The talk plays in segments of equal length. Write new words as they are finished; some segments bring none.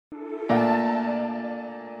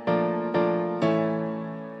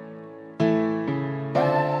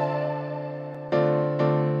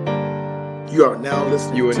You are now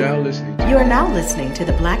listening. You are now listening to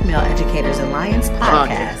the Black Male Educators Alliance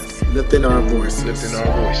podcast. Lifting our voices.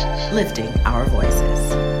 Lifting our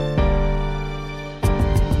voices.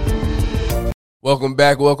 Welcome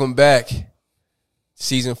back.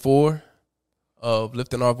 Season 4 of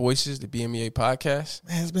Lifting Our Voices, the BMEA podcast.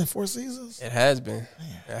 Man, it's been 4 seasons. It has been.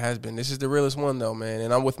 This is the realest one, though, man.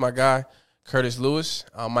 And I'm with my guy, Curtis Lewis,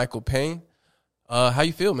 Michael Payne. How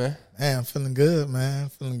you feel, man? Man, I'm feeling good, man.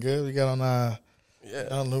 We got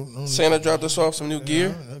on new Santa dropped us off some new gear.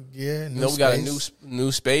 New we got a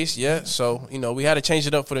new space, yeah. So, we had to change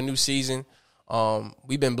it up for the new season.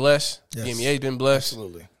 We've been blessed. Yes. BMEA's been blessed.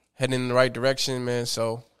 Absolutely. Heading in the right direction, man.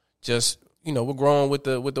 So just, we're growing with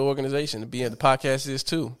the organization. The podcast is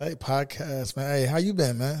too. Hey, podcast, man. Hey, how you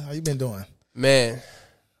been, man? How you been doing? Man,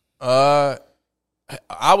 I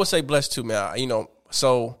would say blessed too, man.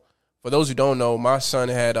 So for those who don't know, my son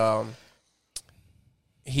had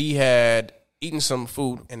he had eaten some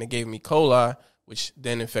food and it gave him E. coli, which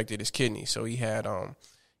then infected his kidney. So he had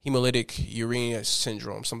hemolytic uremia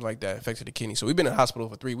syndrome, something like that, affected the kidney. So we've been in the hospital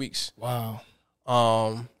for 3 weeks. Wow.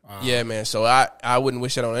 Yeah, man. So I wouldn't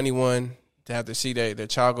wish that on anyone to have to see their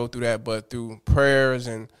child go through that, but through prayers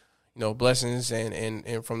and blessings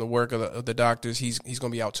and from the work of the doctors, he's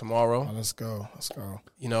gonna be out tomorrow. Oh, let's go.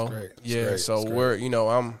 Great. Yeah. Great. So we're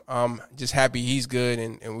I'm just happy he's good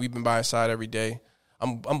and we've been by his side every day.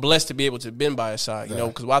 I'm blessed to be able to have been by his side,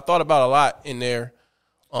 because I thought about a lot in there,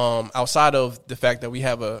 outside of the fact that we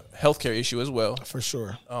have a healthcare issue as well. For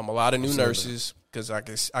sure. A lot of new nurses, because I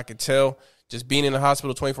could tell just being in the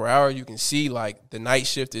hospital 24 hours, you can see like the night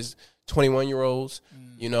shift is 21-year-olds.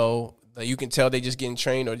 That you can tell they just getting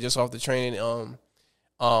trained or just off the training. A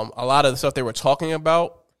lot of the stuff they were talking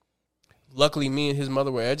about, luckily me and his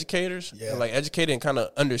mother were educators, and educated and kind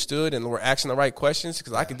of understood and were asking the right questions,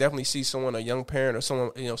 because I could definitely see someone, a young parent or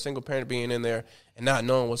someone, single parent being in there and not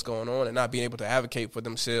knowing what's going on and not being able to advocate for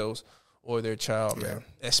themselves or their child, man.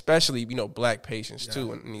 Especially, black patients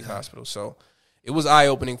too in these hospitals. So it was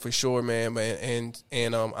eye-opening for sure, man. And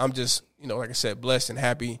I'm just, like I said, blessed and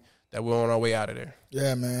happy that we're on our way out of there.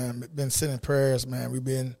 Yeah, man. Been sending prayers, man. We've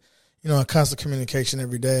been, in constant communication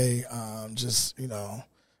every day.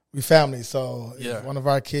 We family. So one of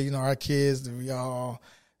our kids, our kids, we all,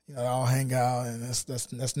 all hang out, and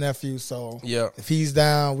that's nephew. So if he's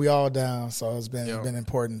down, we all down. So it's been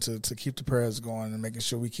important to keep the prayers going and making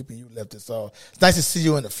sure we keeping you lifted. So it's nice to see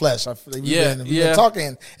you in the flesh. I feel like we've been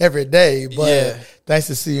talking every day, but nice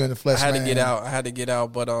to see you in the flesh. I had to get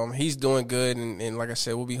out, but he's doing good, and like I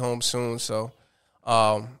said, we'll be home soon. So,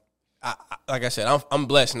 like I said, I'm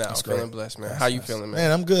blessed now. I'm feeling blessed, man. How you feeling, man?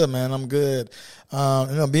 Man, I'm good, man. I'm good.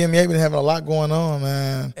 BMEA been having a lot going on,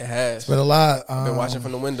 man. It has. It's been a lot. Been watching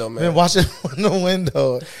from the window, man. Been watching from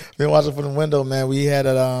the window, man. We had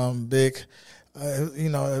a big,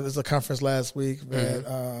 it was a conference last week that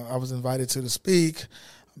I was invited to speak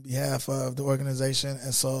on behalf of the organization,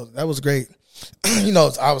 and so that was great.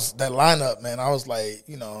 I was that lineup, man. I was like,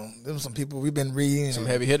 there were some people we've been reading. Some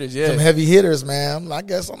heavy hitters, Some heavy hitters, man. I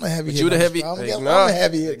guess I'm a heavy hitter. You the heavy? I'm a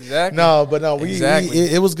heavy hitter. Exactly. No, but no,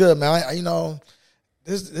 it was good, man.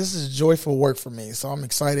 This is joyful work for me, so I'm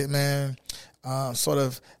excited, man. Sort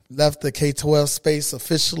of left the K-12 space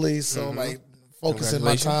officially, so focusing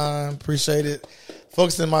my time. Appreciate it.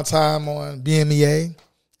 Focusing my time on BMEA.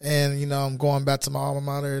 And, I'm going back to my alma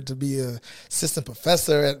mater to be an assistant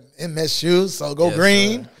professor at MSU. So go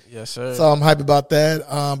green. Sir. Yes, sir. So I'm happy about that.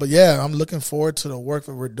 But, I'm looking forward to the work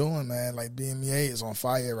that we're doing, man. Like, BMEA is on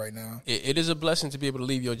fire right now. It is a blessing to be able to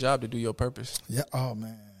leave your job to do your purpose. Yeah. Oh,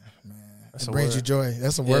 man. It brings you joy.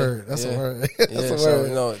 That's a word. That's a word. That's a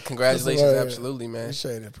so, word. Congratulations. Absolutely, man.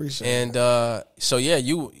 Appreciate it. And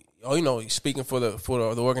you speaking for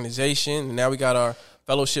the organization. And now we got our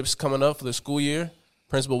fellowships coming up for the school year.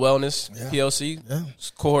 Principal Wellness, PLC,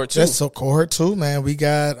 Cohort 2. So Cohort 2, man. We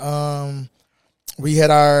got, we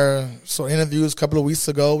had our interviews a couple of weeks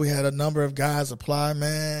ago. We had a number of guys apply,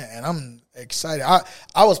 man, and I'm excited.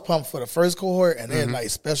 I was pumped for the first cohort, and they're like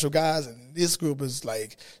special guys, and this group is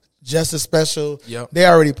like just as special. Yep. They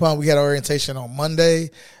already pumped. We had our orientation on Monday,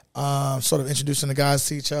 sort of introducing the guys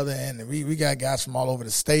to each other, and we got guys from all over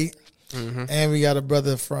the state, and we got a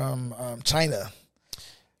brother from China.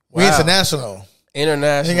 Wow. We international.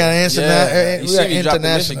 International. We got international. You see we dropped the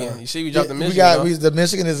Michigan. You see we dropped the Michigan. The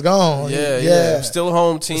Michigan is gone. Yeah. Still a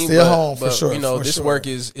home team. Still home for sure. This work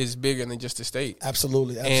is bigger than just the state.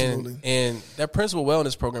 Absolutely. And that principal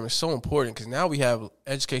wellness program is so important because now we have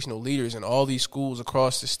educational leaders in all these schools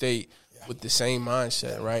across the state with the same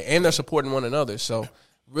mindset, right? And they're supporting one another. So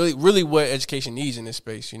really what education needs in this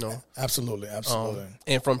space, you know. Absolutely.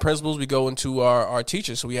 And from principals, we go into our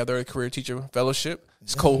teachers. So we have the Early Career Teacher Fellowship.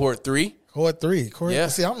 It's cohort 3. Cohort 3. Yeah.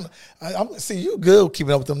 See, I'm you good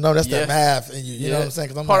keeping up with them. No, that's that math, and you know what I'm saying?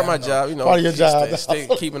 Because I'm part of my job, you know. Part of your job, stay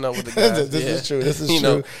keeping up with the guys. This is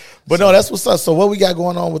true. But no, that's what's up. So what we got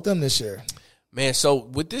going on with them this year? Man, so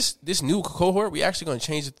with this new cohort, we're actually going to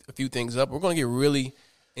change a few things up. We're going to get really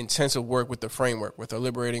intensive work with the framework, with our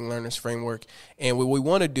Liberating Learners framework. And what we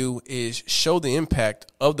want to do is show the impact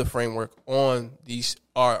of the framework on these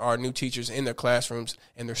our new teachers in their classrooms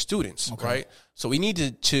and their students, right? So we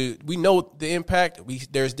need to we know the impact.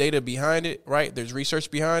 There's data behind it, right? There's research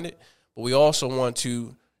behind it. But we also want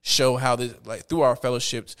to show how this, like through our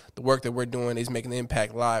fellowships, the work that we're doing is making the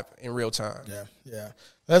impact live in real time. Yeah.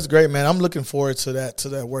 That's great, man. I'm looking forward to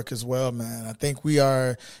that work as well, man. I think we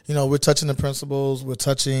are, we're touching the principals, we're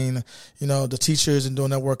touching, the teachers and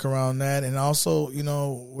doing that work around that. And also,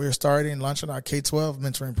 we're launching our K-12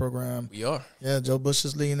 mentoring program. We are. Yeah, Joe Bush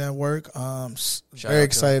is leading that work. Very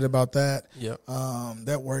excited about that. Yep.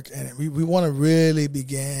 That work. And we want to really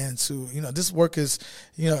begin to, this work is,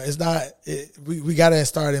 it's not, we got to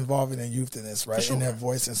start involving the youth in this, right? Sure. In their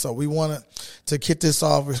voice. And so we want to kick this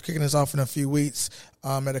off. We're kicking this off in a few weeks.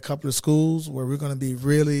 At a couple of schools where we're going to be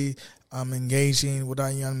really engaging with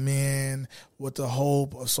our young men with the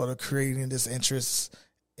hope of sort of creating this interest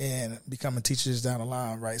in becoming teachers down the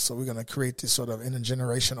line, right? So we're going to create this sort of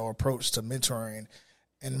intergenerational approach to mentoring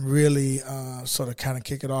and really sort of kind of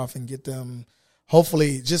kick it off and get them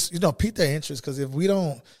hopefully just, pique their interest, because if we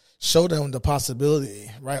don't show them the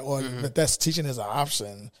possibility, right, or that that's teaching as an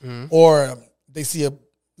option, or they see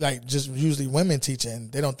like just usually women teaching,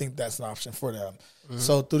 they don't think that's an option for them.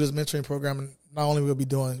 So through this mentoring program, not only will we be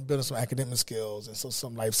building some academic skills and so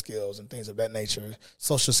some life skills and things of that nature,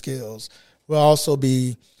 social skills, we'll also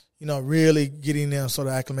be, really getting them sort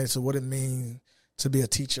of acclimated to what it means to be a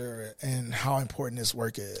teacher and how important this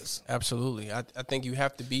work is. Absolutely. I think you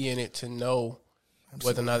have to be in it to know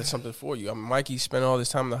whether or not it's something for you. I mean, Mikey spent all this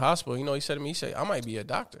time in the hospital. He said to me, I might be a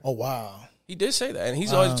doctor. Oh, wow. He did say that. And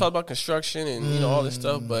he's always talked about construction and, all this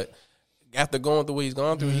stuff. But after going through what he's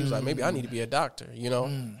gone through, he was like, maybe I need to be a doctor,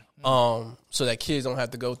 so that kids don't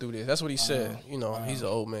have to go through this. That's what he said. He's an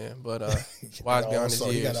old man, but wise beyond his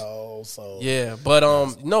years. He got an old soul. Yeah, but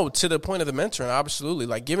no, to the point of the mentoring, absolutely.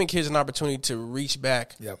 Like giving kids an opportunity to reach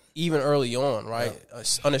back even early on, right?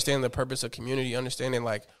 Understanding the purpose of community, understanding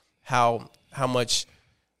like how much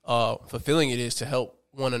fulfilling it is to help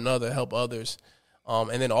one another, help others.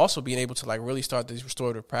 And then also being able to like really start these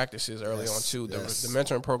restorative practices early on too. The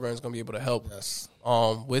mentoring program is going to be able to help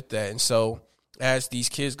with that. And so as these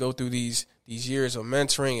kids go through these years of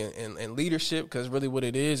mentoring and leadership, because really what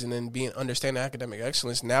it is, and then understanding academic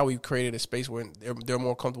excellence, now we've created a space where they're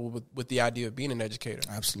more comfortable with the idea of being an educator.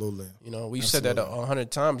 Absolutely. We've said that 100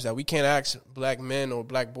 times, that we can't ask black men or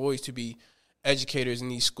black boys to be educators in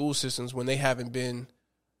these school systems when they haven't been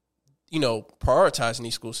prioritizing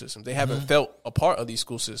these school systems. They haven't felt a part of these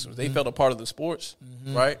school systems. They felt a part of the sports,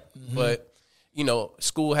 right? But,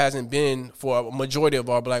 school hasn't been, for a majority of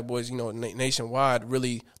our black boys, nationwide,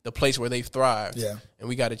 really the place where they've thrived. Yeah. And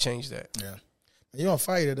we got to change that. Yeah. You're on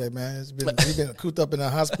fire today, man. You've been cooped up in the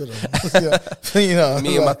hospital. Me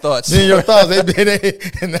and my thoughts. Me and your thoughts.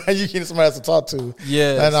 And now you get somebody else to talk to.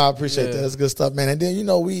 Yeah. And I appreciate that. That's good stuff, man. And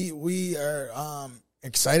then, we are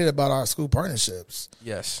excited about our school partnerships.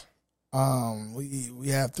 Yes. We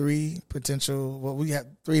have three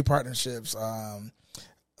partnerships,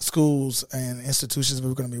 schools and institutions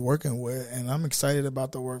we're going to be working with, and I'm excited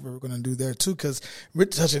about the work that we're going to do there too, because we're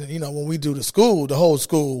touching, when we do the whole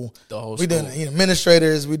school, we doing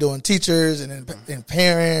administrators, we doing teachers and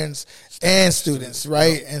parents and students,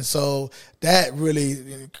 right? And so that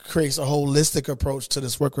really creates a holistic approach to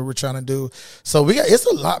this work that we're trying to do. So it's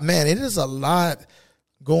a lot, man. It is a lot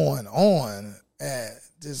going on at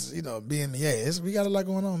this, BMEA. We got a lot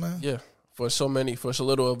going on, man. Yeah. For so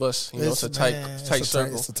little of us, it's a tight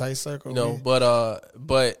circle. It's a tight circle. But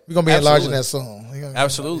we're gonna be enlarging that soon.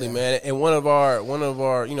 Absolutely, man. And one of our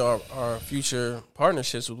our future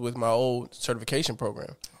partnerships was with my old certification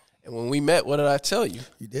program. And when we met, what did I tell you?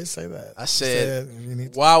 You did say that. I said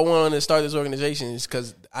why I wanted to start this organization is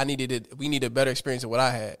because we need a better experience than what I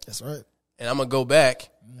had. That's right. And I'm gonna go back.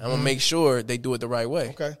 I'm gonna make sure they do it the right way.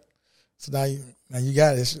 Okay. So now you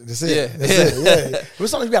got it. That's it. That's it. Yeah. But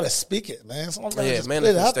sometimes you got to speak it, man. Sometimes you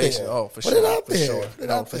manifestation. Oh, for sure. Put it out there.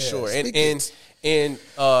 No, for sure. And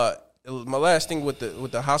my last thing with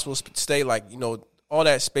the hospital stay, like all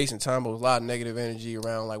that space and time, but was a lot of negative energy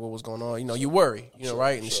around like what was going on. You worry,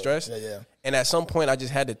 right, and stress. Yeah. And at some point, I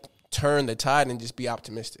just had to turn the tide and just be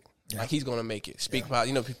optimistic. Like he's gonna make it. Speak about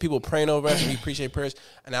people praying over us, and we appreciate prayers.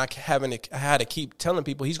 And I had to keep telling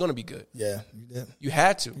people he's gonna be good. Yeah, you did. You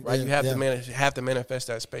had to, right? You have to manifest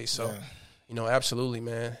that space. So, absolutely,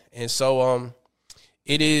 man. And so,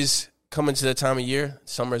 it is coming to the time of year.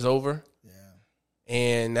 Summer's over. Yeah.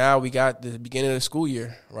 And now we got the beginning of the school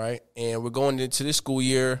year, right? And we're going into this school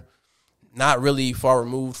year not really far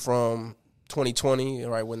removed from 2020,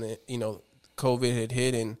 right, when the COVID had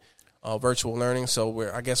hit and virtual learning. So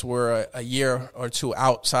we're a year or two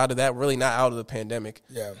outside of that. Really not out of the pandemic.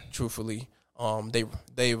 Yeah, truthfully,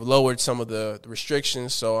 they've lowered some of the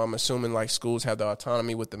restrictions. So I'm assuming like schools have the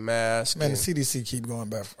autonomy with the mask. Man, the CDC keep going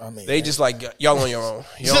back. They just like y'all on your own.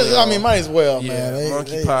 Might as well, man.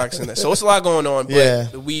 Monkeypox and that. So it's a lot going on.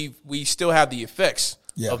 But we still have the effects.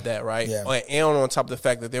 Of that, right? Yeah. And on top of the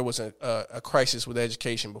fact that there was a crisis with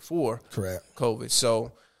education before COVID.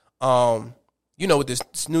 So, with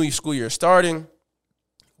this new school year starting,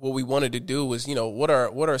 what we wanted to do was, what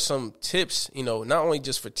are some tips, not only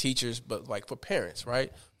just for teachers, but like for parents,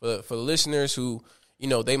 right? For the listeners who,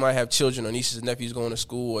 they might have children or nieces and nephews going to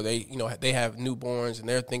school, or they have newborns and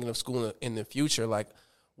they're thinking of school in the future. Like,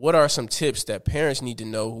 what are some tips that parents need to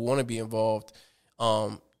know who want to be involved,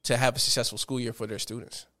 to have a successful school year for their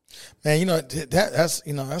students? Man, that's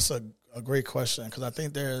a great question, because I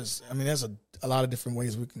think there's a lot of different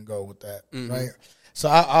ways we can go with that, right? So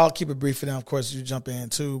I'll keep it brief, and then of course you jump in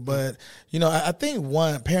too. But I think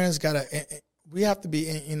parents we have to be,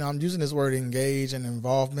 I'm using this word engage and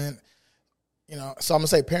involvement. So I'm gonna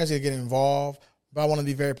say parents need to get involved, but I want to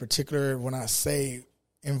be very particular when I say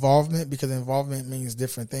involvement, because involvement means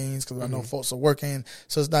different things, because I know folks are working,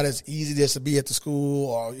 so it's not as easy just to be at the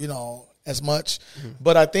school or as much.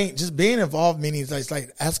 But I think just being involved means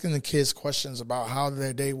like asking the kids questions about how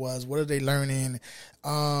their day was, what are they learning.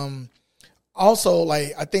 Also,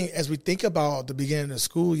 like, I think as we think about the beginning of the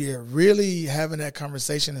school year, really having that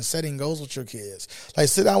conversation and setting goals with your kids. Like,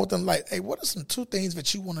 sit down with them like, hey, what are some 2 things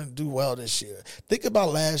that you want to do well this year? Think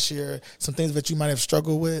about last year, some things that you might have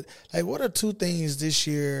struggled with. Like, what are 2 things this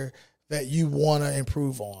year that you want to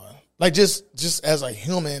improve on? Like, just as a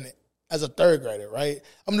human, as a 3rd grader, right?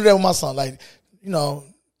 I'm going to do that with my son. Like,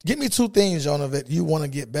 give me 2 things, Jonah, that you want to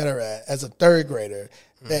get better at as a 3rd grader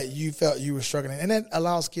that you felt you were struggling. And that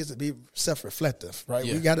allows kids to be self-reflective, right?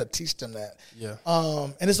 Yeah. We got to teach them that. Yeah.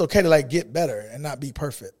 And it's okay to like get better and not be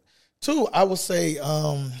perfect. 2, I would say,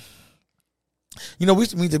 we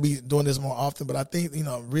need to be doing this more often, but I think,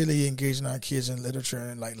 really engaging our kids in literature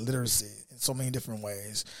and like literacy in so many different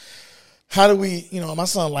ways. How do we, my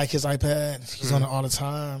son like his iPad. He's on it all the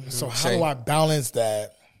time. So how do I balance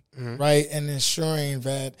that, right? And ensuring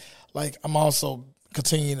that, like, I'm also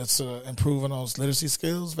continuing to improve on those literacy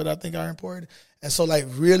skills that I think are important. And so, like,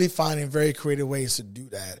 really finding very creative ways to do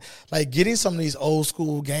that. Like, getting some of these old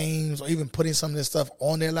school games or even putting some of this stuff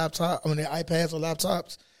on their their iPads or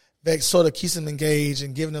laptops that sort of keeps them engaged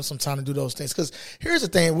and giving them some time to do those things. Because here's the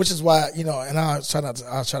thing, which is why, and I'll try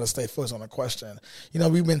to stay focused on the question.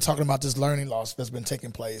 We've been talking about this learning loss that's been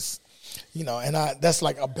taking place, and that's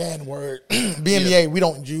like a banned word. BMEA, we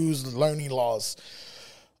don't use learning loss.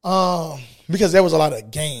 Because there was a lot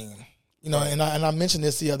of gain, and I mentioned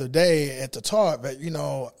this the other day at the talk, but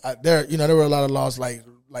there were a lot of laws like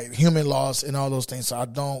human loss and all those things. So I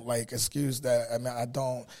don't excuse that. I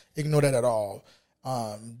don't ignore that at all.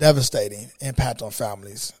 Devastating impact on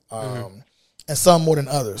families, and some more than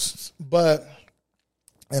others, but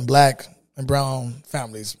in Black and brown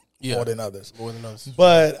families more than others.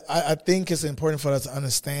 But I think it's important for us to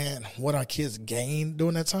understand what our kids gained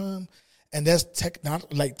during that time. And that's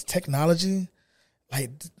technology.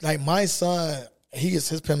 Like my son,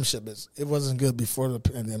 his penmanship it wasn't good before the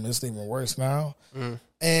pandemic. It's even worse now.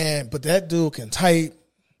 But that dude can type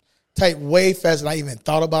way faster than I even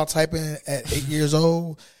thought about typing at 8 years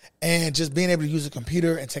old. And just being able to use a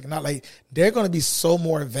computer and technology, they're going to be so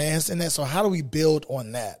more advanced in that. So how do we build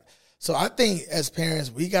on that? So I think as parents,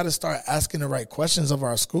 we got to start asking the right questions of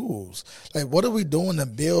our schools. Like, what are we doing to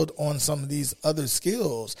build on some of these other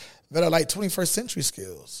skills that are like 21st century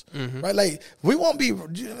skills, right? Like, we won't be,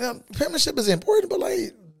 penmanship is important, but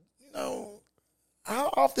how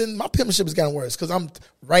often my penmanship is getting worse because I'm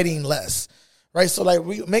writing less, right? So like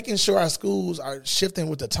we making sure our schools are shifting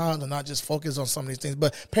with the times and not just focus on some of these things,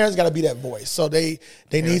 but parents got to be that voice. So they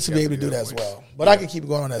need to be able to do that as well. But I can keep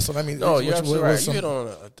going on that. So let me. No, you're absolutely right. You hit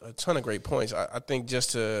on a ton of great points. I think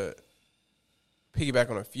just to piggyback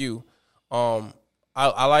on a few,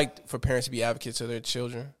 I like for parents to be advocates of their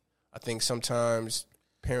children. I think sometimes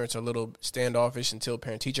parents are a little standoffish until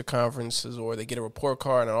parent-teacher conferences or they get a report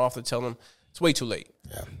card and I often tell them it's way too late.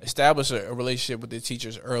 Yeah. Establish a relationship with the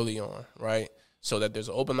teachers early on, right? so that there's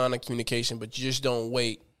an open line of communication, but you just don't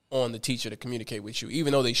wait on the teacher to communicate with you.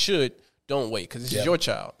 Even though they should, don't wait, because this is your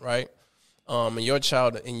child, right? And your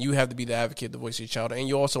child, and you have to be the advocate, the voice of your child, and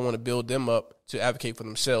you also want to build them up to advocate for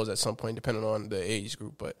themselves at some point, depending on the age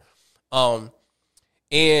group. But,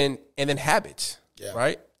 and then habits,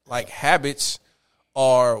 right? Like habits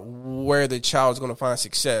are where the child is going to find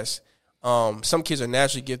success. Some kids are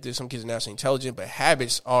naturally gifted, some kids are naturally intelligent, but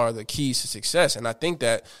habits are the keys to success. And I think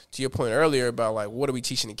that, to your point earlier about like, what are we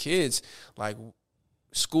teaching the kids? Like,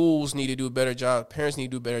 schools need to do a better job. Parents need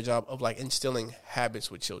to do a better job of like instilling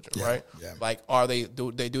habits with children, right? Yeah. Like,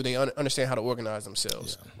 do they understand how to organize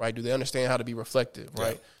themselves, right? Do they understand how to be reflective,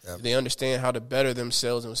 right? Yeah. Do they understand how to better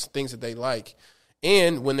themselves and things that they like?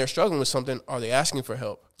 And when they're struggling with something, are they asking for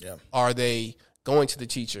help? Yeah. Are they going to the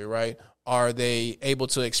teacher, right? Are they able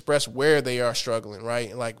to express where they are struggling,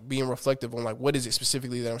 right? And like being reflective on like, what is it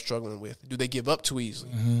specifically that I'm struggling with? Do they give up too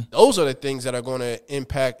easily? Those are the things that are going to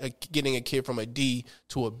impact getting a kid from a D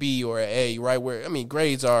to a B or an A, right? Where, I mean,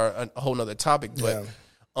 grades are a whole nother topic, but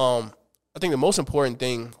I think the most important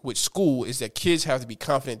thing with school is that kids have to be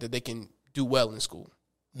confident that they can do well in school.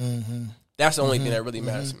 That's the only thing that really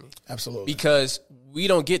matters to me. Absolutely. Because we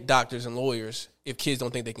don't get doctors and lawyers if kids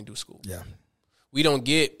don't think they can do school. Yeah. We don't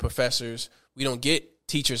get professors, we don't get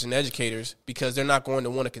teachers and educators because they're not going to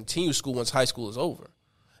want to continue school once high school is over.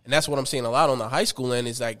 And that's what I'm seeing a lot on the high school end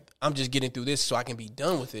is like, I'm just getting through this so I can be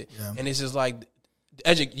done with it. Yeah. And it's just like,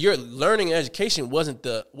 your learning and education wasn't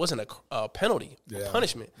a penalty or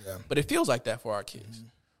punishment, but it feels like that for our kids,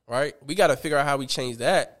 right? We got to figure out how we change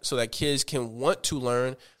that so that kids can want to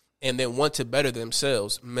learn and then want to better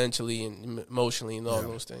themselves mentally and emotionally and all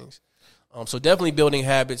those things. So definitely building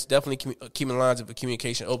habits, definitely keeping lines of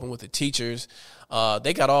communication open with the teachers.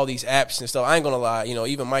 They got all these apps and stuff. I ain't going to lie. You know,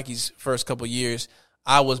 even Mikey's first couple of years,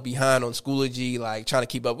 I was behind on Schoology, like trying to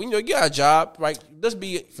keep up. You know, you got a job, right? Let's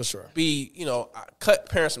cut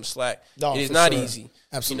parents some slack. No, it is not easy.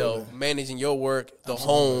 Absolutely. You know, managing your work, the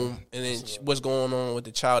home, and then what's going on with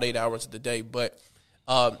the child 8 hours of the day. But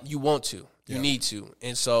you want to. You need to.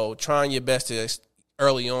 And so trying your best to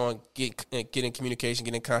early on, get in communication,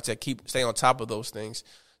 get in contact, stay on top of those things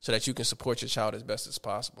so that you can support your child as best as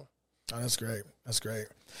possible. Oh, that's great. That's great.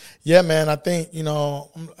 Yeah, man, I think, you know,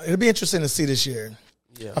 it'll be interesting to see this year.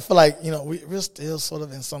 Yeah. I feel like, you know, we're still sort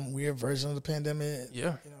of in some weird version of the pandemic.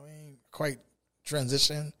 Yeah. You know, we ain't quite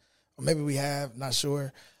transitioned. Or maybe we have, not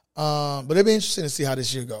sure. But it'll be interesting to see how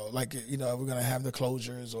this year go. Like, you know, if we're going to have the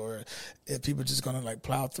closures or if people are just going to, like,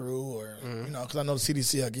 plow through or, you know, because I know the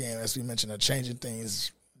CDC, again, as we mentioned, are changing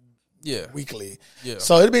things weekly. Yeah.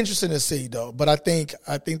 So it'll be interesting to see, though. But I think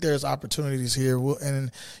there's opportunities here.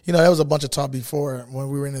 And, you know, there was a bunch of talk before when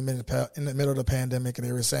we were in the middle of the pandemic and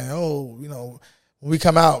they were saying, oh, you know, when we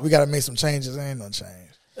come out, we got to make some changes. There ain't no change.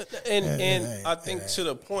 And I think to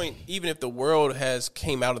the point, even if the world has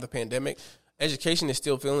came out of the pandemic, education is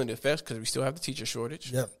still feeling the effects because we still have the teacher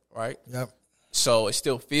shortage. Yep. Right? Yep. So it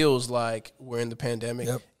still feels like we're in the pandemic.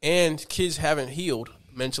 Yep. And kids haven't healed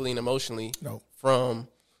mentally and emotionally from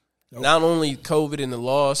not only COVID and the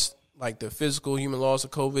loss, like the physical human loss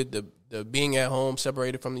of COVID, the being at home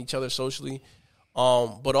separated from each other socially,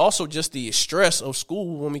 but also just the stress of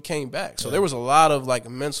school when we came back. So there was a lot of like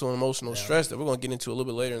mental and emotional stress that we're going to get into a little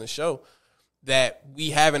bit later in the show that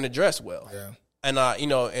we haven't addressed well. Yeah. And,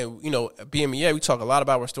 BMEA, we talk a lot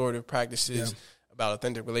about restorative practices, about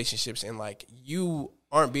authentic relationships, and, like, you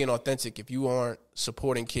aren't being authentic if you aren't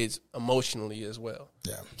supporting kids emotionally as well.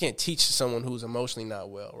 Yeah. You can't teach someone who's emotionally not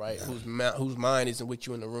well, right, whose mind isn't with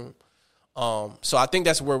you in the room. So I think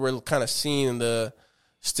that's where we're kind of seeing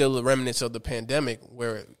still the remnants of the pandemic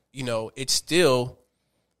where, you know, it's still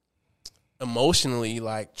emotionally,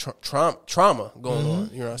 like, trauma going on,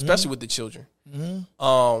 you know, especially with the children.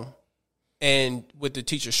 And with the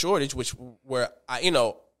teacher shortage, we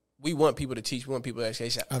want people to teach, we want people to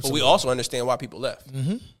education, but we also understand why people left.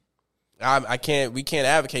 We can't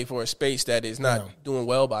advocate for a space that is not doing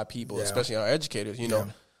well by people, especially our educators, you know.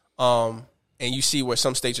 And you see what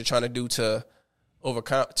some states are trying to do to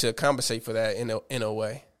compensate for that in a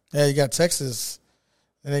way. Yeah, you got Texas,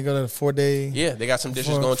 and they go to the 4-day. Yeah, they got some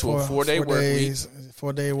districts going to a 4-day work week.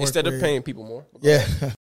 4-day work instead of paying people more. Yeah.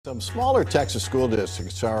 Some smaller Texas school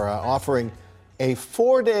districts are offering a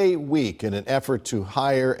 4-day week in an effort to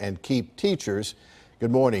hire and keep teachers. Good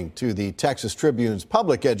morning to the Texas Tribune's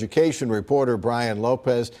public education reporter, Brian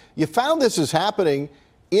Lopez. You found this is happening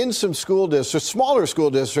in some school districts, smaller school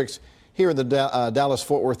districts here in the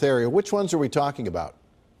Dallas-Fort Worth area. Which ones are we talking about?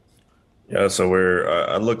 Yeah, so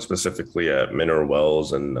I looked specifically at Mineral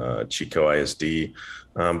Wells and Chico ISD,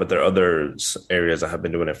 but there are other areas that have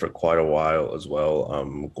been doing it for quite a while as well.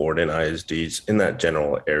 Gordon ISDs in that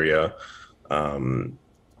general area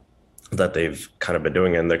that they've kind of been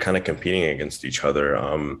doing, and they're kind of competing against each other.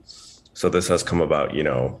 So this has come about,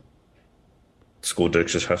 school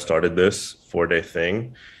districts have started this 4-day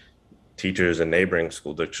thing. Teachers and neighboring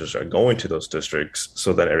school districts are going to those districts,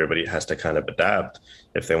 so that everybody has to kind of adapt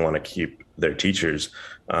if they want to keep their teachers.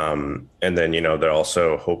 And then, they're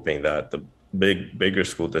also hoping that the bigger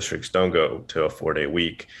school districts don't go to a 4-day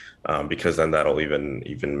week, because then that'll even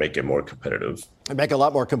make it more competitive. And make it a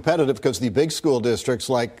lot more competitive because the big school districts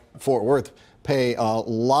like Fort Worth pay a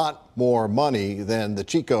lot more money than the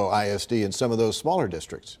Chico ISD and some of those smaller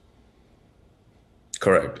districts.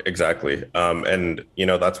 Correct. Exactly. And,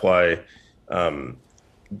 that's why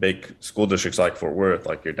big school districts like Fort Worth,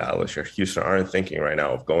 like your Dallas, your Houston, aren't thinking right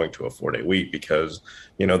now of going to a 4-day week because,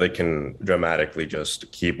 they can dramatically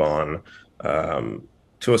just keep on,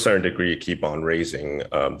 to a certain degree, keep on raising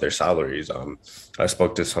their salaries. I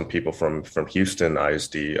spoke to some people from Houston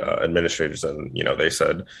ISD administrators, and, they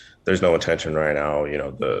said there's no intention right now.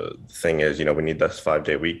 The thing is, we need this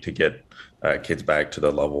 5-day week to get kids back to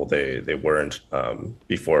the level they weren't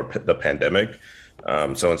before the pandemic.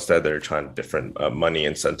 So instead, they're trying different money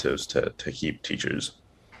incentives to keep teachers.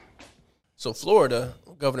 So Florida,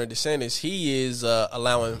 Governor DeSantis, he is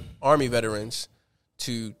allowing Army veterans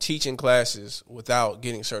to teach in classes without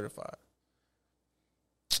getting certified.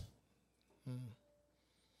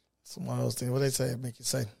 It's one of those things. What they say, make you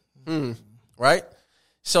say. Right?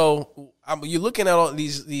 So you're looking at all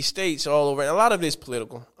these states all over, and a lot of it is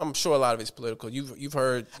political. I'm sure a lot of it's political. You've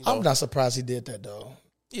heard. I'm not surprised he did that though.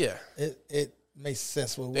 Yeah, it makes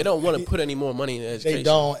sense. They don't want to put any more money in education. They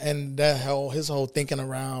don't, and his whole thinking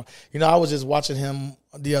around. I was just watching him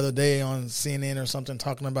the other day on CNN or something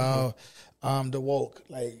talking about the woke,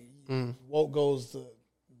 like woke goes to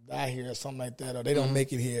die here or something like that, or they don't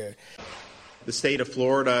make it here. The state of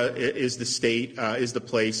Florida is the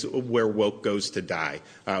place where woke goes to die.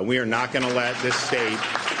 We are not going to let this state.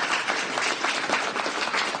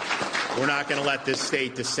 We're not going to let this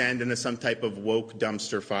state descend into some type of woke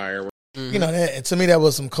dumpster fire. To me that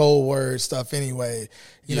was some cold word stuff. Anyway,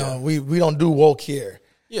 we don't do woke here.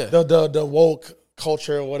 Yeah, the woke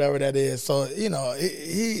culture or whatever that is. So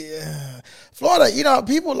Florida.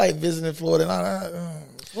 People like visiting Florida.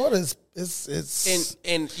 Florida is.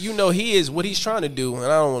 And he is what he's trying to do, and I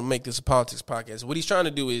don't want to make this a politics podcast. What he's trying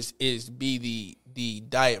to do is be the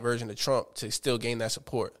diet version of Trump to still gain that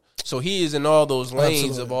support. So he is in all those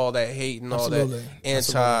lanes of all that hate and all that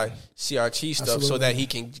anti-CRT stuff, so that he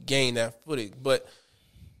can gain that footage. But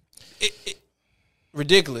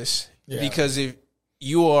ridiculous because if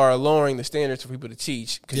you are lowering the standards for people to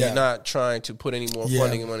teach because you're not trying to put any more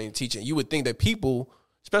funding and money into teaching, you would think that people,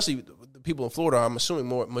 especially people in Florida, I'm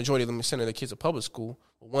assuming majority of them are sending their kids to public school,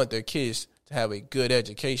 want their kids to have a good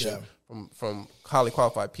education from highly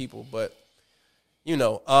qualified people. But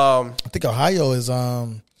I think Ohio is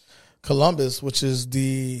Columbus, which is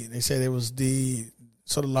they said it was the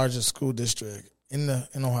sort of largest school district in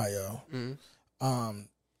Ohio.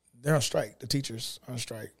 They're on strike. The teachers are on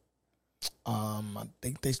strike. I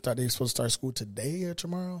think they're supposed to start school today or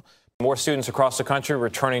tomorrow. More students across the country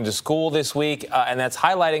returning to school this week, and that's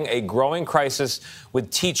highlighting a growing crisis with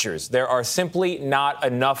teachers. There are simply not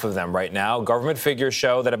enough of them right now. Government figures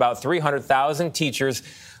show that about 300,000 teachers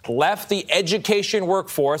left the education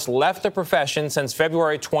workforce, left the profession since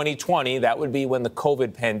February 2020. That would be when the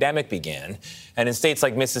COVID pandemic began. And in states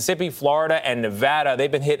like Mississippi, Florida, and Nevada, they've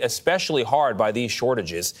been hit especially hard by these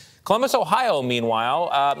shortages. Columbus, Ohio,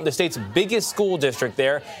 meanwhile, the state's biggest school district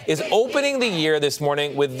there, is opening the year this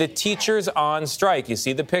morning with the teachers on strike. You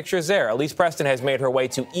see the pictures there. Elise Preston has made her way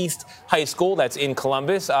to East High School. That's in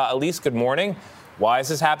Columbus. Elise, good morning. Why is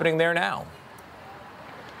this happening there now?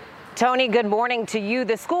 Tony, good morning to you.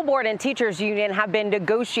 The school board and teachers union have been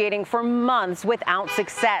negotiating for months without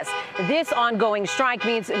success. This ongoing strike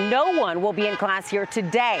means no one will be in class here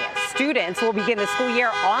today. Students will begin the school year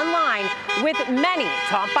online, with many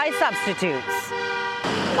taught by substitutes.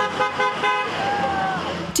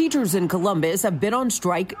 Teachers in Columbus have been on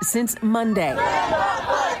strike since Monday,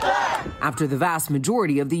 after the vast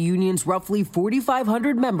majority of the union's roughly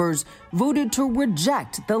 4,500 members voted to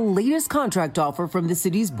reject the latest contract offer from the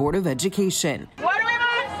city's Board of Education. What do we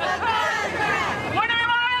want? What do we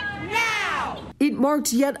want now? It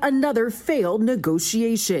marked yet another failed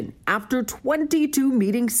negotiation. After 22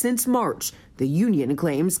 meetings since March, the union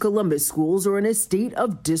claims Columbus schools are in a state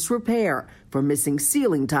of disrepair, from missing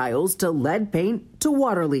ceiling tiles to lead paint to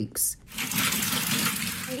water leaks.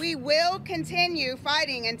 We will continue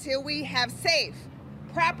fighting until we have safe,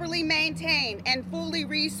 properly maintained, and fully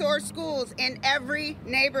resourced schools in every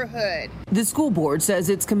neighborhood. The school board says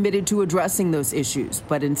it's committed to addressing those issues,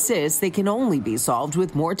 but insists they can only be solved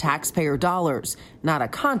with more taxpayer dollars, not a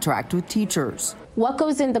contract with teachers. What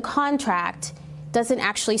goes in the contract doesn't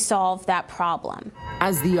actually solve that problem.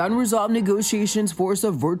 As the unresolved negotiations force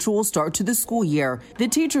a virtual start to the school year, the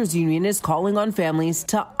teachers union is calling on families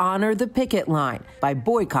to honor the picket line by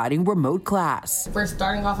boycotting remote class. We're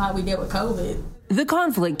starting off how we did with COVID. The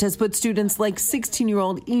conflict has put students like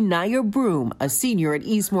 16-year-old Inaya Broom, a senior at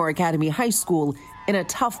Eastmore Academy High School, in a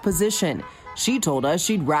tough position. She told us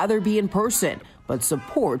she'd rather be in person, but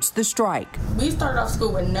supports the strike. We started off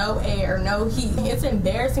school with no air, no heat. It's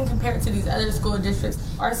embarrassing compared to these other school districts.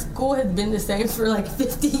 Our school has been the same for like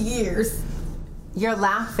 50 years. You're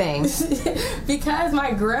laughing. Because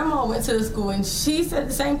my grandma went to the school and she said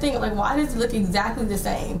the same thing. Like, why does it look exactly the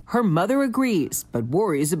same? Her mother agrees, but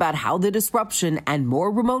worries about how the disruption and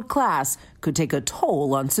more remote class could take a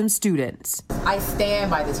toll on some students. I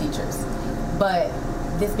stand by the teachers, but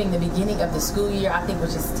this being the beginning of the school year, I think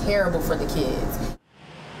was just terrible for the kids.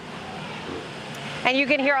 And you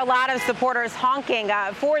can hear a lot of supporters honking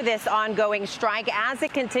for this ongoing strike. As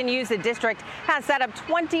it continues, the district has set up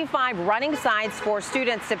 25 running signs for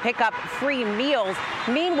students to pick up free meals.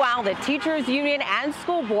 Meanwhile, the teachers union and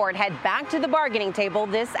school board head back to the bargaining table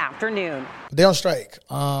this afternoon. They on strike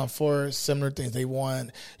for similar things. They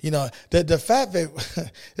want, the fact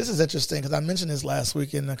that this is interesting because I mentioned this last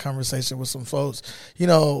week in a conversation with some folks.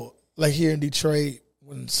 Like here in Detroit,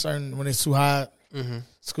 when it's too hot,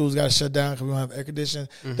 schools got to shut down because we don't have air conditioning.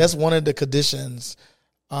 That's one of the conditions,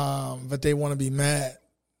 but they want to be mad.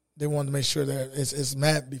 They want to make sure that it's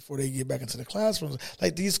met before they get back into the classrooms.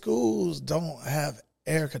 Like these schools don't have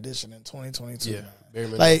air conditioning in 2022. Yeah, bare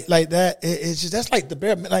minimum. Like that. It's just that's like the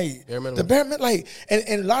bare minimum. The bare minimum. Like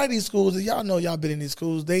and a lot of these schools, y'all know y'all been in these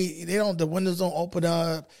schools. They don't. The windows don't open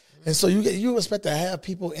up. And so you expect to have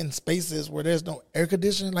people in spaces where there's no air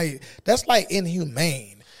conditioning. Like that's like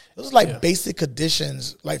inhumane. Those are like basic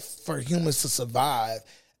conditions like for humans to survive.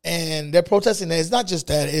 And they're protesting that. It's not just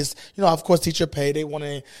that. It's, of course, teacher pay. They want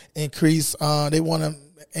to increase, they want to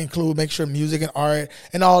include, make sure music and art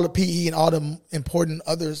and all the PE and all the important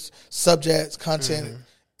other subjects, content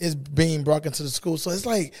is being brought into the school. So it's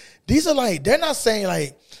like, these are like, they're not saying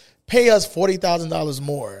like, pay us $40,000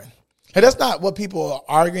 more. And that's not what people are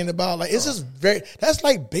arguing about. Like, it's just that's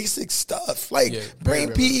like basic stuff. Like,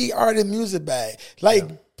 bring PE, art, and music back. Like,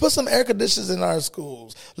 put some air conditioners in our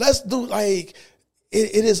schools. Let's do, like,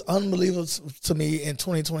 it is unbelievable to me in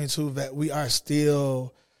 2022 that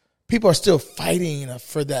people are still fighting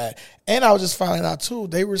for that. And I was just finding out, too,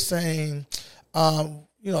 they were saying,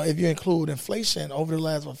 if you include inflation over the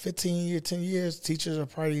last, 10 years, teachers are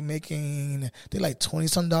probably making, like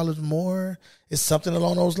 $20-some more. It's something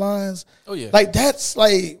along those lines. Oh, yeah. Like, that's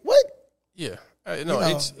like, what? Yeah.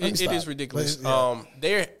 It is ridiculous.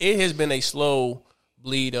 It has been a slow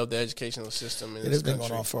bleed of the educational system in it has been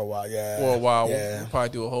going on for a while, For a while. We'll probably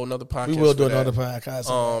do a whole nother podcast. We will do another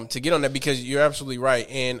podcast. To get on that, because you're absolutely right.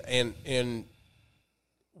 And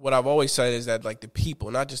what I've always said is that, like, the people,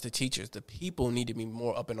 not just the teachers, the people need to be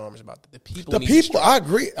more up in arms about that. The people, I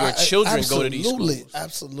agree. Your children go to these schools.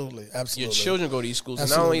 Absolutely. Your children go to these schools. And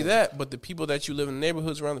not only that, but the people that you live in the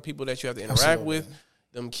neighborhoods around, the people that you have to interact with,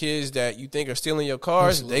 them kids that you think are stealing your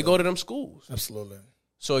cars, they go to them schools. Absolutely.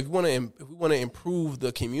 So if we want to improve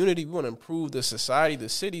the community, we want to improve the society, the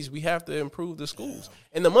cities, we have to improve the schools.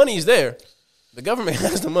 And the money's there. The government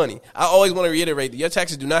has the money. I always want to reiterate that your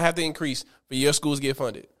taxes do not have to increase for your schools to get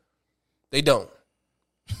funded. They don't.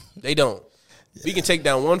 They don't. Yeah. We can take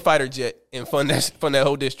down one fighter jet and fund that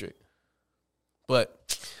whole district. But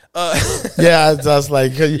I was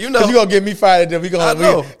like, because you're gonna get me fired, then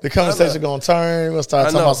the conversation gonna turn. We're gonna start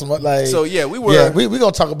talking about some like. So we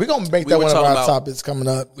gonna talk. We're gonna make that one of our topics coming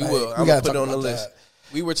up. We will. I'm gonna put it on the list.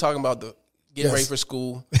 We were talking about the getting ready for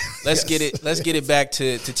school. Let's get it back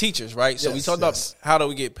to teachers, right? So we talked about how do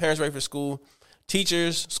we get parents ready for school,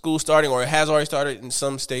 teachers, school starting, or it has already started in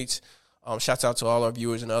some states. Shouts out to all our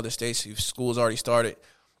viewers in other states whose school's already started.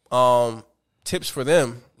 Tips for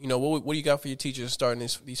them. What do you got for your teachers starting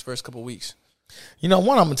these first couple of weeks? One, I'm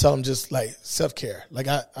gonna tell them just like self-care. Like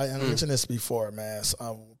I mentioned this before, man.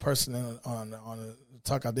 So, person on the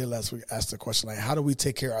talk I did last week asked the question like, how do we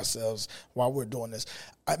take care of ourselves while we're doing this?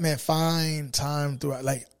 Find time throughout.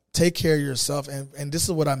 Like, take care of yourself, and this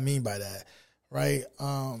is what I mean by that, right?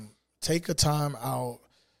 Take a time out,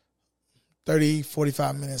 30,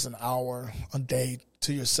 45 minutes, an hour a day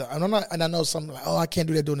to yourself. And I know some like, I can't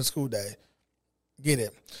do that during the school day. Get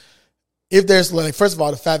it. if there's like, first of all,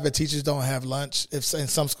 the fact that teachers don't have lunch, if in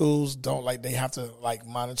some schools don't like, they have to like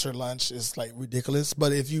monitor lunch is like ridiculous.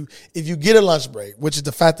 But if you get a lunch break, which is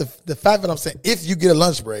the fact that I'm saying, if you get a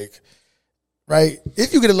lunch break, right?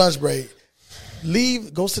 If you get a lunch break,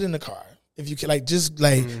 leave, go sit in the car. If you can, like, just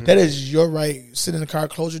like that is your right. Sit in the car,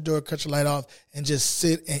 close your door, cut your light off, and just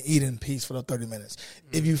sit and eat in peace for those 30 minutes.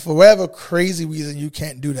 If you, for whatever crazy reason, you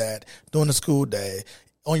can't do that during the school day,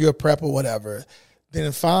 on your prep or whatever,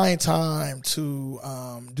 then find time to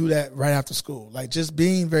do that right after school. Like, just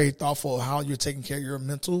being very thoughtful of how you're taking care of your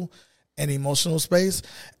mental and emotional space.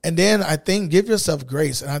 And then I think give yourself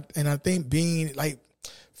grace. And I think being like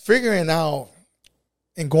figuring out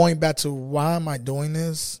and going back to why am I doing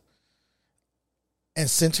this and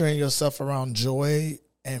centering yourself around joy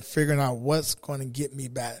and figuring out what's going to get me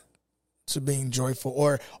back to being joyful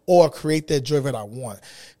or create that joy that I want.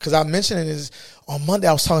 Because I mentioned it is on Monday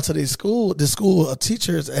I was talking to the school of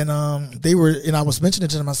teachers, and I was mentioning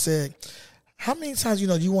to them, I said, how many times,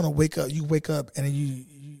 you want to wake up and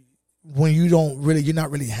you're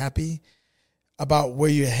not really happy about where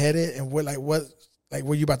you're headed and where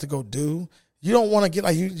you're about to go do. You don't want to get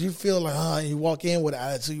like, you feel like, you walk in with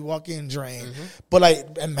attitude, you walk in drained. But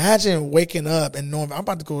like, imagine waking up and knowing I'm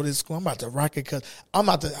about to go to this school, I'm about to rock it because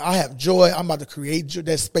I have joy. I'm about to create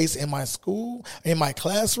that space in my school, in my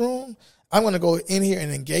classroom. I'm going to go in here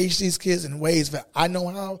and engage these kids in ways that I know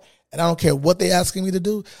how, and I don't care what they're asking me to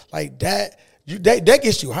do. Like that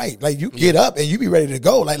gets you hyped. Like you get up and you be ready to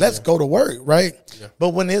go. Like, let's go to work, right? Yeah. But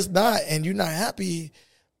when it's not and you're not happy,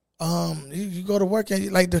 you go to work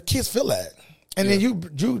and like the kids feel that. And then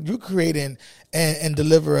you create and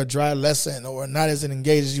deliver a dry lesson or not as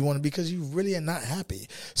engaged as you want to be because you really are not happy.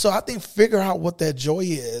 So I think figure out what that joy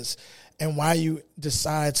is and why you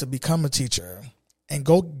decide to become a teacher and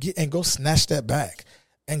go snatch that back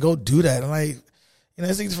and go do that. And like,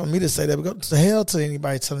 it's easy for me to say that, but go to hell to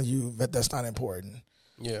anybody telling you that that's not important.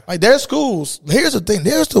 Yeah. Like there's schools. Here's the thing.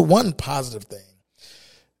 There's the one positive thing.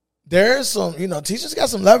 There's some, teachers got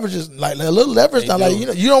some leverages, like a little leverage. Now, like,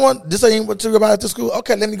 you don't want, this ain't what to go about at the school.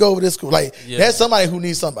 Okay, let me go over this school. Like, there's somebody who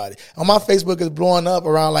needs somebody. On my Facebook is blowing up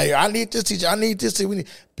around like, I need this teacher, I need this teacher.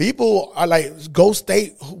 People are like, go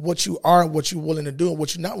state what you are and what you're willing to do and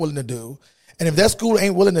what you're not willing to do. And if that school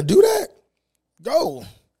ain't willing to do that, go.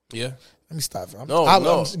 Yeah. Let me stop.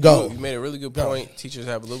 Go. You made a really good point. Go. Teachers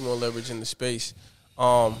have a little more leverage in the space.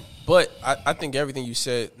 But I think everything you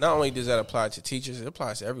said, not only does that apply to teachers, it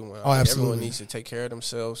applies to everyone. Oh, absolutely. Everyone needs to take care of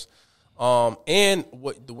themselves. And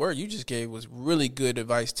what the word you just gave was really good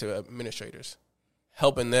advice to administrators,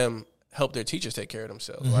 helping them help their teachers take care of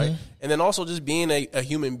themselves, right? And then also just being a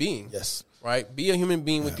human being. Yes. Right? Be a human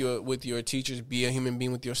being with your teachers. Be a human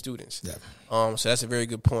being with your students. Yeah. So that's a very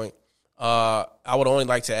good point. I would only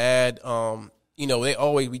like to add,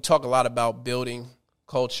 we talk a lot about building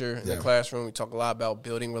culture in the classroom. We talk a lot about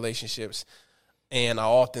building relationships, and I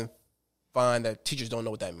often find that teachers don't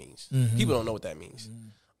know what that means. People don't know what that means.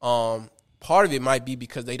 Part of it might be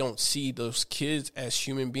because they don't see those kids as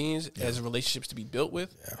human beings, as relationships to be built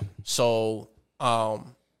with. So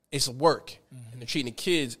it's work, and they're treating the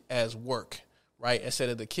kids as work, right? Instead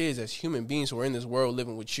of the kids as human beings who are in this world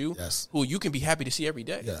living with you, who you can be happy to see every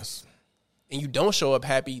day. And you don't show up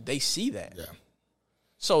happy, they see that.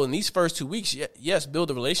 So in these first 2 weeks, yes, build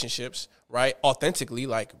the relationships, right? Authentically,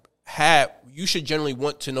 like you should generally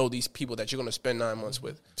want to know these people that you're going to spend 9 months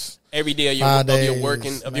with. Every day of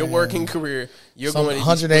your working career, you're going to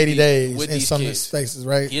 180 days with in these some kids. spaces,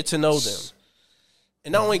 right? Get to know them.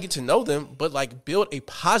 And not only get to know them, but like build a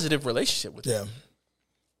positive relationship with them.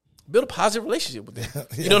 Build a positive relationship with them.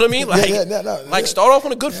 You know what I mean? Like, start off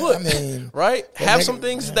on a good foot, right? Have some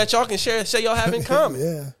things that y'all can share, say y'all have in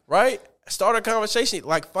common, right? Start a conversation,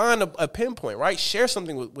 like find a pinpoint, right? Share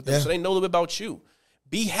something with them so they know a little bit about you.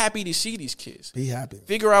 Be happy to see these kids. Be happy.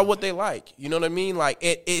 Figure out what they like. You know what I mean? Like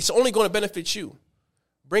it's only going to benefit you.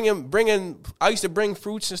 Bring in. I used to bring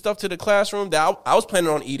fruits and stuff to the classroom that I was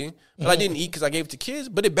planning on eating, but I didn't eat because I gave it to kids.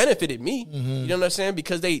 But it benefited me. You know what I'm saying?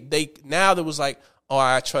 Because they now there was like, oh,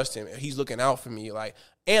 I trust him. He's looking out for me. Like,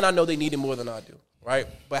 and I know they need it more than I do. Right?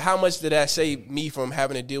 But how much did that save me from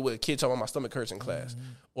having to deal with a kid talking about my stomach hurts in class?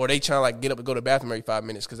 Or they trying to like get up and go to the bathroom every 5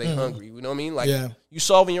 minutes because they hungry. You know what I mean? Like you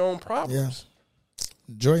solving your own problems.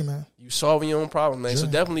 Joy, man. You solving your own problems, man. Joy. So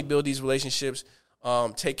definitely build these relationships.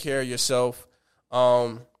 Take care of yourself.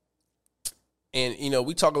 And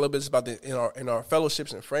we talk a little bit about in our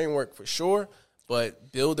fellowships and framework for sure.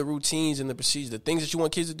 But build the routines and the procedures. The things that you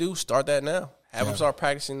want kids to do, start that now. Have them start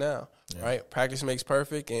practicing now. Right? Practice makes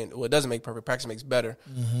perfect, and it doesn't make perfect. Practice makes better.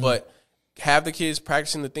 But have the kids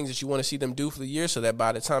practicing the things that you want to see them do for the year, so that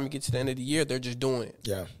by the time you get to the end of the year, they're just doing it.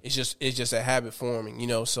 Yeah, it's just a habit forming, you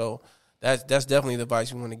know. So that's definitely the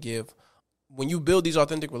advice we want to give. When you build these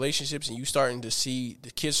authentic relationships and you starting to see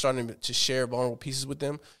the kids starting to share vulnerable pieces with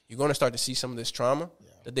them, you're going to start to see some of this trauma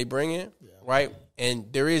that they bring in, right? And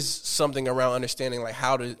there is something around understanding like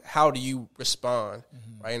how do you respond,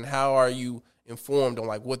 right? And how are you informed on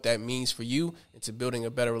like what that means for you into building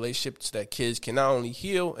a better relationship so that kids can not only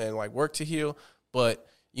heal and like work to heal, but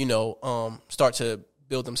you know start to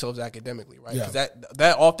build themselves academically, right? Because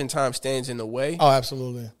that oftentimes stands in the way. Oh,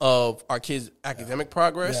 absolutely. Of our kids' academic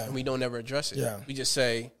progress, and we don't ever address it. Yeah. We just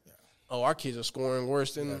say, "Oh, our kids are scoring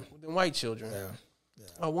worse than white children."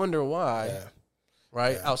 I wonder why.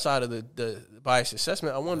 Right outside of the biased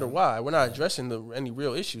assessment, I wonder why we're not addressing any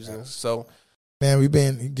real issues. And so, man, we've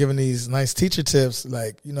been giving these nice teacher tips.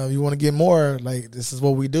 Like, you know, you want to get more. Like, this is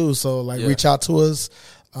what we do. So, like, reach out to us.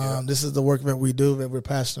 This is the work that we do that we're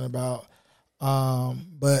passionate about.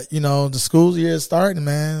 But you know, the school year is starting,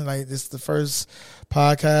 man. Like, this is the first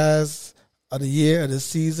podcast of the year, of the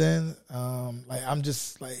season. Like, I'm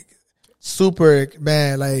just like super,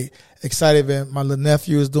 man, like excited that my little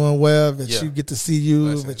nephew is doing well, that you get to see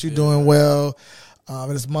you, that you're doing well.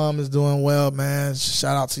 And his mom is doing well, man.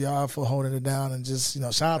 Shout out to y'all for holding it down, and just, you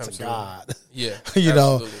know, shout out to God. Yeah, you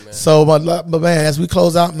know. Man. So, but man, as we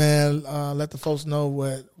close out, man, let the folks know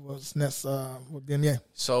what's next with the NBA.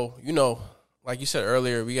 So, you know, like you said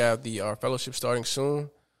earlier, we have our fellowship starting soon.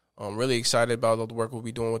 I'm really excited about the work we'll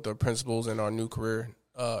be doing with the principals and our new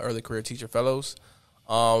early career teacher fellows.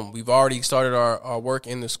 We've already started our work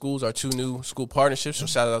in the schools, our 2 new school partnerships, so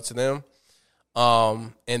shout out to them.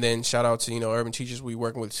 And then shout out to, you know, Urban Teachers we're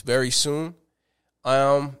working with very soon.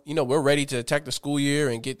 You know, we're ready to attack the school year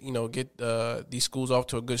and get these schools off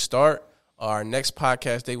to a good start. Our next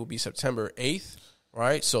podcast date will be September 8th,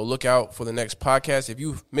 right? So look out for the next podcast. If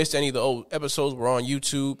you've missed any of the old episodes, we're on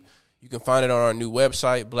YouTube. You can find it on our new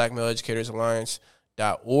website,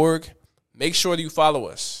 blackmaleeducatorsalliance.org. Make sure that you follow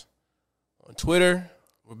us on Twitter.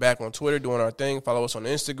 We're back on Twitter doing our thing. Follow us on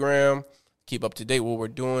Instagram. Keep up to date what we're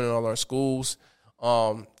doing in all our schools.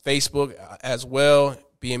 Facebook as well,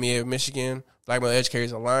 BMEA of Michigan, Black Male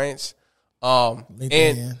Educators Alliance. And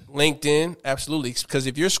LinkedIn, absolutely. Because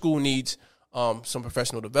if your school needs some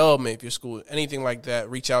professional development, if your school, anything like that,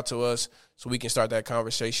 reach out to us so we can start that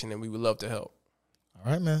conversation, and we would love to help. All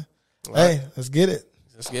right, man. All right. Let's get it.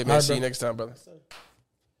 Let's get it, man. See you next time, brother.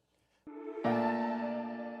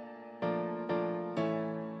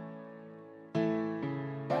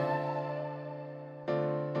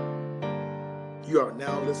 You are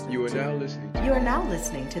now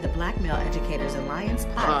listening to the Black Male Educators Alliance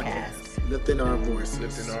podcast. Lifting our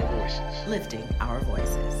voices. Lifting our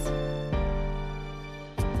voices.